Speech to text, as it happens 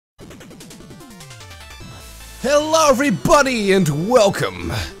Hello everybody and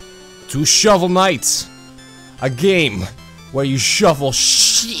welcome to Shovel Knight, a game where you shovel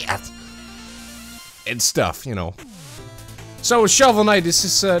shit and stuff, you know. So Shovel Knight, this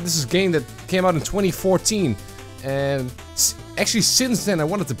is a game that came out in 2014, and actually since then I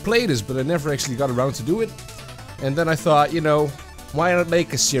wanted to play this, but I never actually got around to do it. And then I thought, you know, why not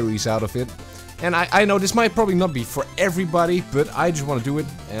make a series out of it? And I know this might probably not be for everybody, but I just want to do it,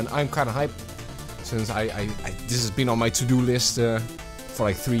 and I'm kind of hyped. Since this has been on my to-do list for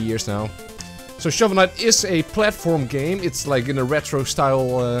like 3 years now. So Shovel Knight is a platform game. It's like in a retro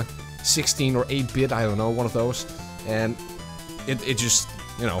style 16 or 8-bit, I don't know, one of those. And it just,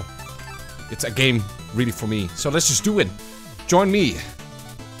 you know, it's a game really for me. So let's just do it. Join me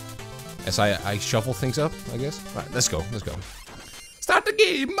as I shuffle things up, I guess. Alright, let's go, let's go. Start the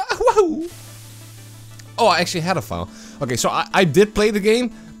game! Woohoo! Oh, I actually had a file. Okay, so I did play the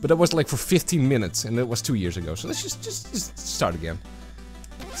game, but that was like for 15 minutes, and that was 2 years ago. So let's just start again.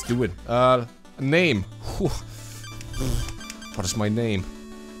 Let's do it. Name. Whew. What is my name?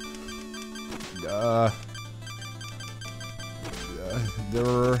 There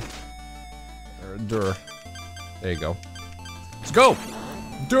you go. Let's go!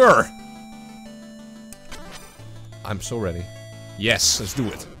 Dur! I'm so ready. Yes, let's do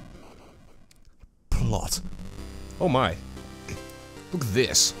it. Plot. Oh my. Look at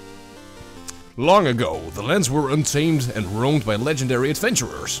this. Long ago, the lands were untamed and roamed by legendary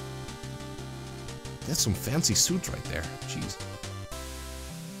adventurers. That's some fancy suit right there. Jeez.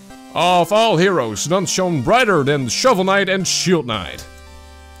 Of all heroes, none shone brighter than Shovel Knight and Shield Knight.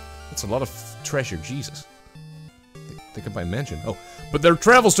 That's a lot of treasure, Jesus. Think I might mention. Oh, but their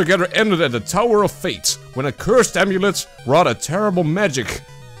travels together ended at the Tower of Fate, when a cursed amulet wrought a terrible magic.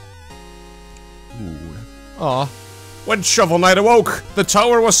 Ooh. Aw. When Shovel Knight awoke, the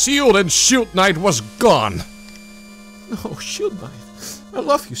tower was sealed and Shield Knight was gone. Oh, Shield Knight, I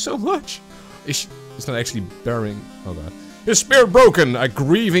love you so much. He's not actually burying. Oh god. His spirit broken, a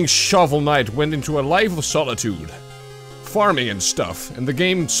grieving Shovel Knight went into a life of solitude, farming and stuff, and the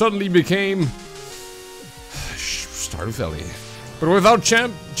game suddenly became Stardew Valley. But without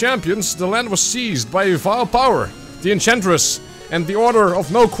champions, the land was seized by a vile power, the Enchantress, and the Order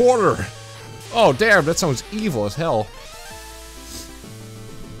of No Quarter. Oh damn, that sounds evil as hell.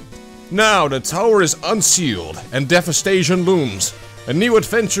 Now the tower is unsealed and devastation looms. A new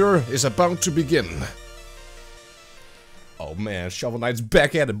adventure is about to begin. Oh man, Shovel Knight's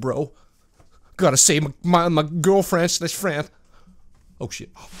back at it, bro. Gotta save my girlfriend slash friend. Oh shit.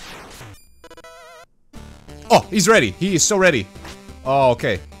 Oh, he's ready. He is so ready. Oh,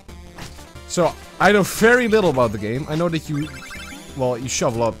 okay. So, I know very little about the game. I know that you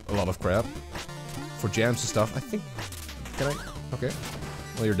shovel up a lot of crap. For jams and stuff. I think... Can I? Okay.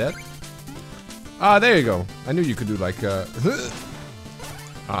 Well, you're dead. Ah, there you go. I knew you could do like,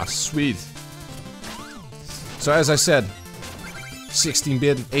 Ah, sweet. So as I said,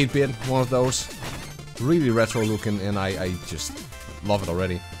 16-bit, 8-bit, one of those. Really retro looking, and I just love it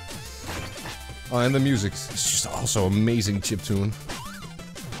already. Oh, and the music is just also amazing chiptune.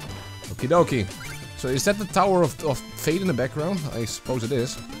 Okie dokie. So is that the Tower of Fate in the background? I suppose it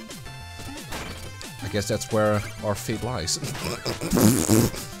is. I guess that's where our fate lies.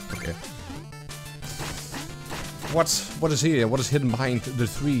 Okay. What is here? What is hidden behind the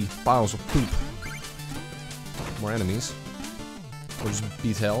 3 piles of poop? More enemies. Or just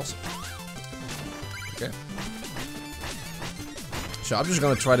beat hells. Okay. So I'm just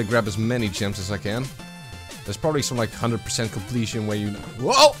gonna try to grab as many gems as I can. There's probably some like 100% completion where you...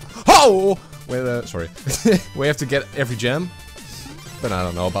 Whoa! Oh! Where sorry. We have to get every gem. But I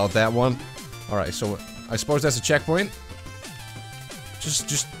don't know about that one. Alright, so I suppose that's a checkpoint.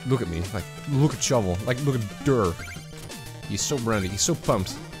 Just look at me. Like, look at Shovel. Like, look at Dur. He's so brandy. He's so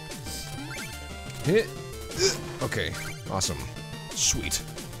pumped. Hit. Okay. Awesome. Sweet.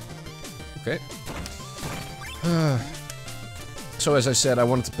 Okay. So as I said, I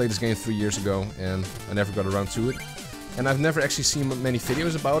wanted to play this game 3 years ago, and I never got around to it. And I've never actually seen many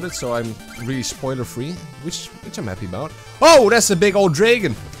videos about it, so I'm really spoiler-free, which I'm happy about. Oh, that's a big old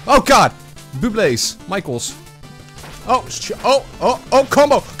dragon! Oh god! Bublé's, Michaels. Oh,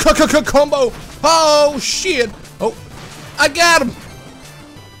 combo! Combo! Oh, shit! Oh, I got him!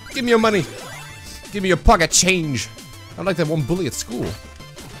 Give me your money. Give me your pocket change. I like that one bully at school.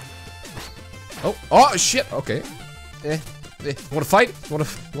 Oh, shit! Okay. Wanna fight?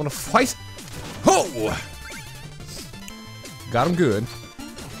 Wanna fight? Oh! Got him good.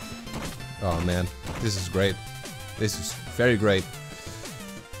 Oh man, this is great. This is very great.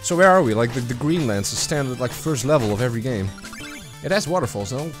 So where are we? Like the Greenlands is standard like first level of every game. It has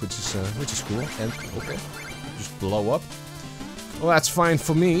waterfalls though, which is cool. And okay, blow up. Well, that's fine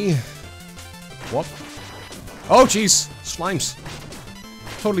for me. What? Oh, jeez! Slimes.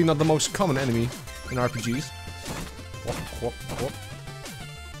 Totally not the most common enemy in RPGs. Whoop, whoop, whoop.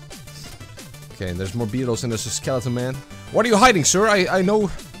 Okay, and there's more beetles and there's a skeleton man. What are you hiding, sir? I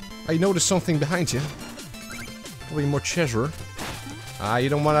noticed something behind you. Probably more treasure. Ah, you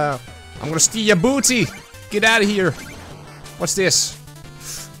don't wanna... I'm gonna steal your booty! Get out of here! What's this?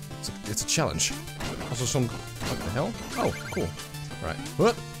 It's a challenge. Also some... What the hell? Oh, cool. Right.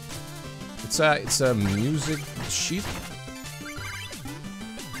 What? It's a music sheet.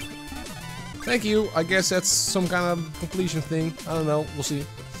 Thank you. I guess that's some kind of completion thing. I don't know. We'll see.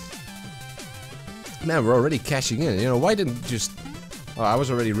 Man, we're already cashing in. You know, why didn't just... Oh, I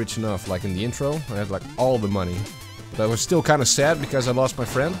was already rich enough, like in the intro. I had like all the money. But I was still kind of sad because I lost my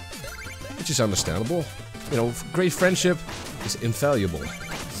friend. Which is understandable. You know, great friendship is invaluable.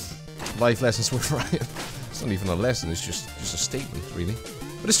 Life lessons with Ryan. It's not even a lesson, it's just a statement, really.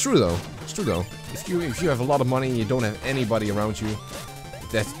 But it's true though. It's true though. If you have a lot of money and you don't have anybody around you,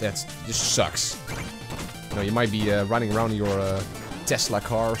 that just sucks. You know, you might be running around in your Tesla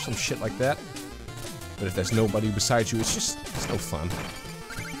car or some shit like that. But if there's nobody beside you, it's no fun.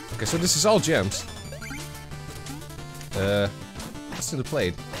 Okay, so this is all gems. What's in the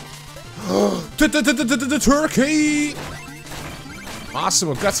plate? The turkey! Awesome,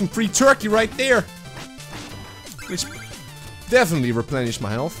 I've got some free turkey right there. Which definitely replenished my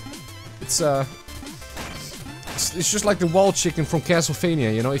health. It's just like the wall chicken from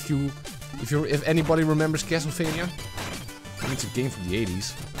Castlevania, you know, if anybody remembers Castlevania. I mean, it's a game from the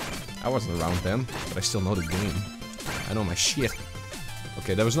 80s. I wasn't around then, but I still know the game. I know my shit.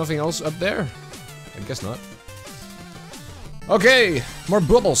 Okay, there was nothing else up there? I guess not. Okay, more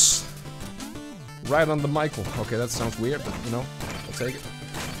bubbles. Right on the Michael. Okay, that sounds weird, but you know, I'll take it.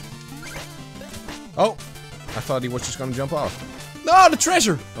 Oh! I thought he was just gonna jump off. No, the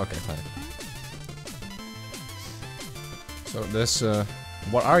treasure! Okay, fine. So this,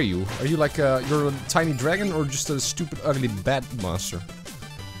 what are you? Are you like you're a tiny dragon or just a stupid, ugly bat monster?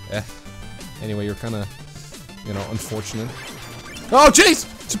 Anyway, you're kinda, you know, unfortunate. Oh, jeez!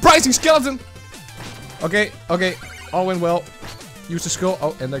 Surprising skeleton! Okay, okay. All went well. Use the skull.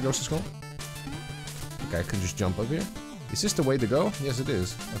 Oh, and there goes the skull. Okay, I can just jump up here. Is this the way to go? Yes, it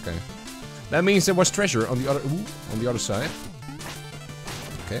is. Okay. That means there was treasure on the other side.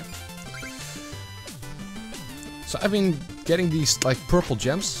 Okay. So I've been getting these like purple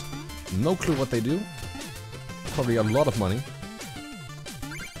gems. No clue what they do. Probably a lot of money.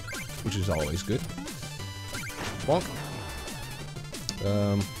 Which is always good. Bonk.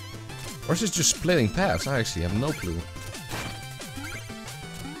 Or is this just splitting paths? I actually have no clue.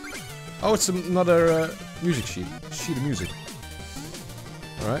 Oh, it's another music sheet. Sheet of music.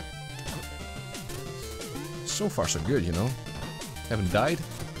 Alright. So far so good, you know. Haven't died.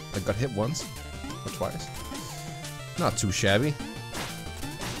 I got hit once. Or twice. Not too shabby.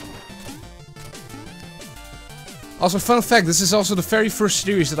 Also, fun fact, this is also the very first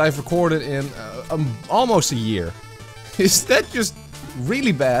series that I've recorded in almost a year. Is that just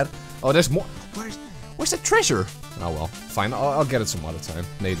really bad? Oh, there's more. Where's that treasure? Oh well, fine. I'll get it some other time,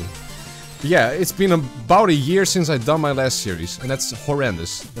 maybe. But yeah, it's been about a year since I've done my last series, and that's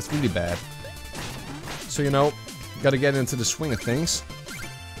horrendous. That's really bad. So you know, gotta get into the swing of things.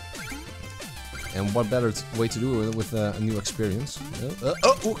 And what better way to do it with a new experience?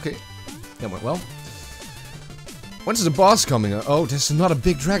 Oh, okay. That went well. When's the boss coming? Oh, there's another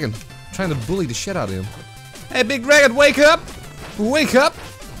big dragon. I'm trying to bully the shit out of him. Hey, big dragon, wake up! Wake up!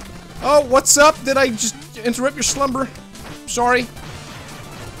 Oh, what's up? Did I just interrupt your slumber? Sorry.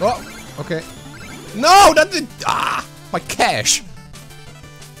 Oh, okay. No, that did. Ah, my cash.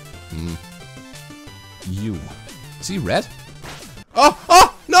 You. Is he red?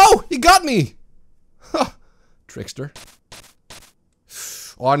 Oh, no! He got me! Huh. Trickster.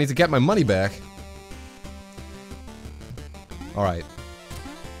 Oh, I need to get my money back. Alright.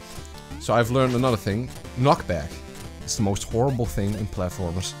 So I've learned another thing. Knockback. It's the most horrible thing in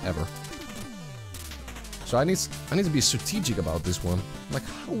platformers ever. So I need to be strategic about this one. Like,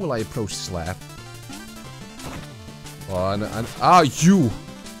 how will I approach this lad? Oh, you!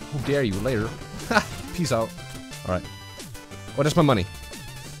 How dare you, later. Ha! Peace out. Alright. Oh, that's my money.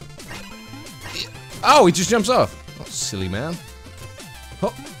 Oh, he just jumps off. Oh, silly man.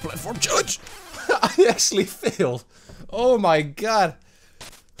 Oh, platform challenge! I actually failed. Oh my god.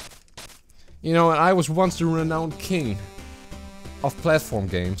 You know, I was once the renowned king of platform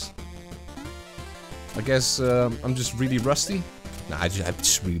games. I guess I'm just really rusty. Nah, I'm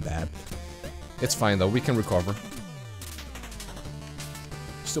just really bad. It's fine though, we can recover.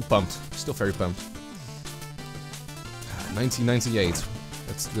 Still pumped. Still very pumped. 1998.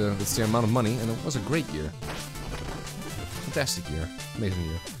 That's the amount of money, and it was a great year. Fantastic year. Amazing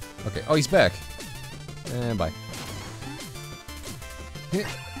year. Okay, oh, he's back. And bye.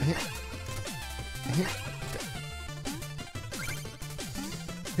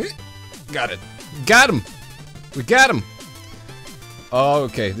 Got it. Got him! We got him! Oh,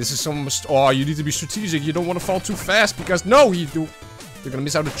 okay, this is some... Oh, you need to be strategic. You don't want to fall too fast, because... No, you do... You're gonna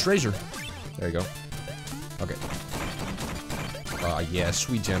miss out the treasure. There you go. Okay. Ah, yeah,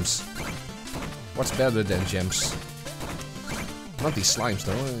 sweet gems. What's better than gems? Not these slimes,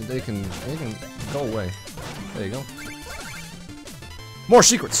 though. They can go away. There you go. More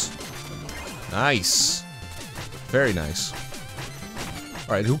secrets! Nice. Very nice.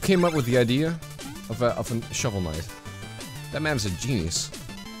 Alright, who came up with the idea of a Shovel Knight? That man is a genius.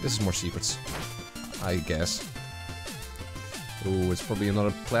 This is more secrets. I guess. Ooh, it's probably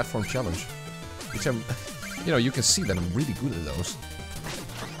another platform challenge. Which I'm... You know, you can see that I'm really good at those.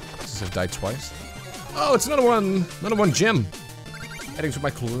 Since I've died twice. Oh, it's another one! Another one gem! Adding to my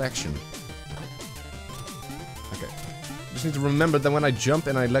collection. Okay. Just need to remember that when I jump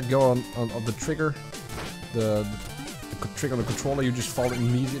and I let go of the trigger, the trigger on the controller, you just fall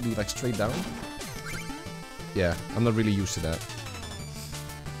immediately, like, straight down. Yeah, I'm not really used to that.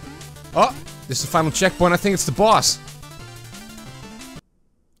 Oh! This is the final checkpoint. I think it's the boss.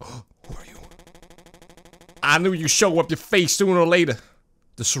 Oh, who are you? I knew you'd show up your face sooner or later.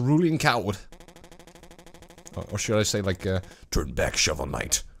 The cerulean coward. Or should I say, like, turn back, Shovel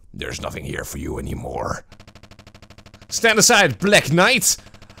Knight. There's nothing here for you anymore. Stand aside, Black Knight!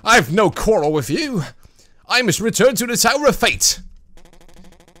 I've no quarrel with you! I must return to the Tower of Fate!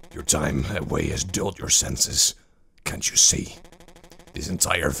 Your time away has dulled your senses. Can't you see? This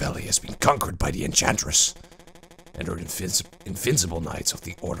entire valley has been conquered by the Enchantress. And her invincible knights of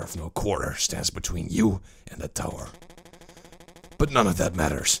the Order of No Quarter stands between you and the tower. But none of that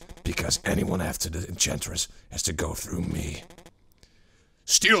matters, because anyone after the Enchantress has to go through me.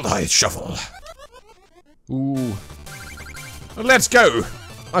 Steel Knight Shuffle! Ooh. Let's go!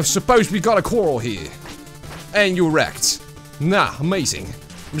 I suppose we got a quarrel here. And you wrecked. Nah, amazing.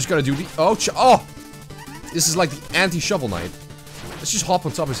 I'm just gonna do the... Oh, oh! This is like the anti-Shovel Knight. Let's just hop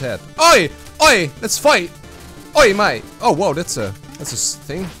on top of his head. Oi! Oi! Let's fight! Oi, mate! Oh, whoa, that's a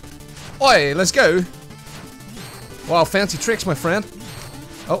thing. Oi, let's go! Wow, fancy tricks, my friend.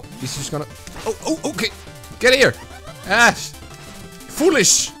 Oh, he's just gonna... Oh, okay. Get here! Ah!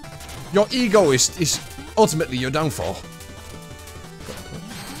 Foolish! Your ego is ultimately your downfall.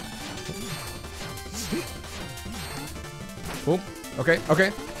 Oh,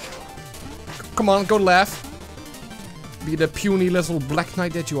 okay. Come on, go laugh. Be the puny little Black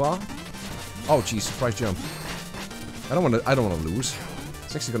Knight that you are. Oh, geez, surprise jump. I don't wanna lose.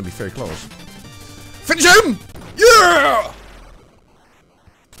 It's actually gonna be very close. Finish him! Yeah!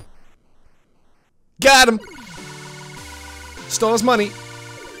 Got him! Stole his money.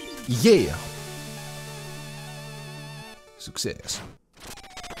 Yeah. Success.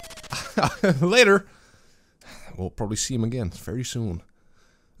 Later. We'll probably see him again very soon.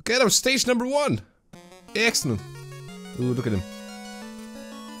 Okay, that was stage number 1. Excellent. Ooh, look at him.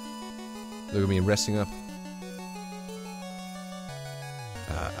 Look at me resting up.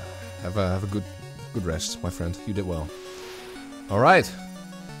 Have a good rest, my friend. You did well. All right.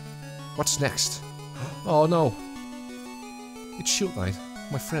 What's next? Oh no. It's Shield Knight,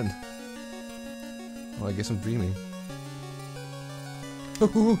 my friend. Oh, I guess I'm dreaming.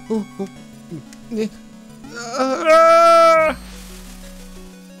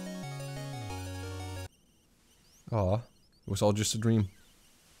 Oh, it was all just a dream.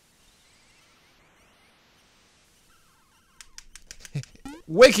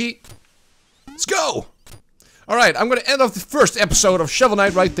 Wakey! Let's go! Alright, I'm gonna end off the first episode of Shovel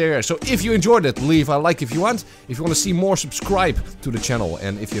Knight right there. So if you enjoyed it, leave a like if you want. If you want to see more, subscribe to the channel.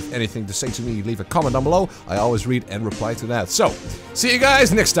 And if you have anything to say to me, leave a comment down below. I always read and reply to that. So, see you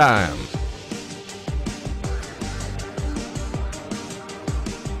guys next time!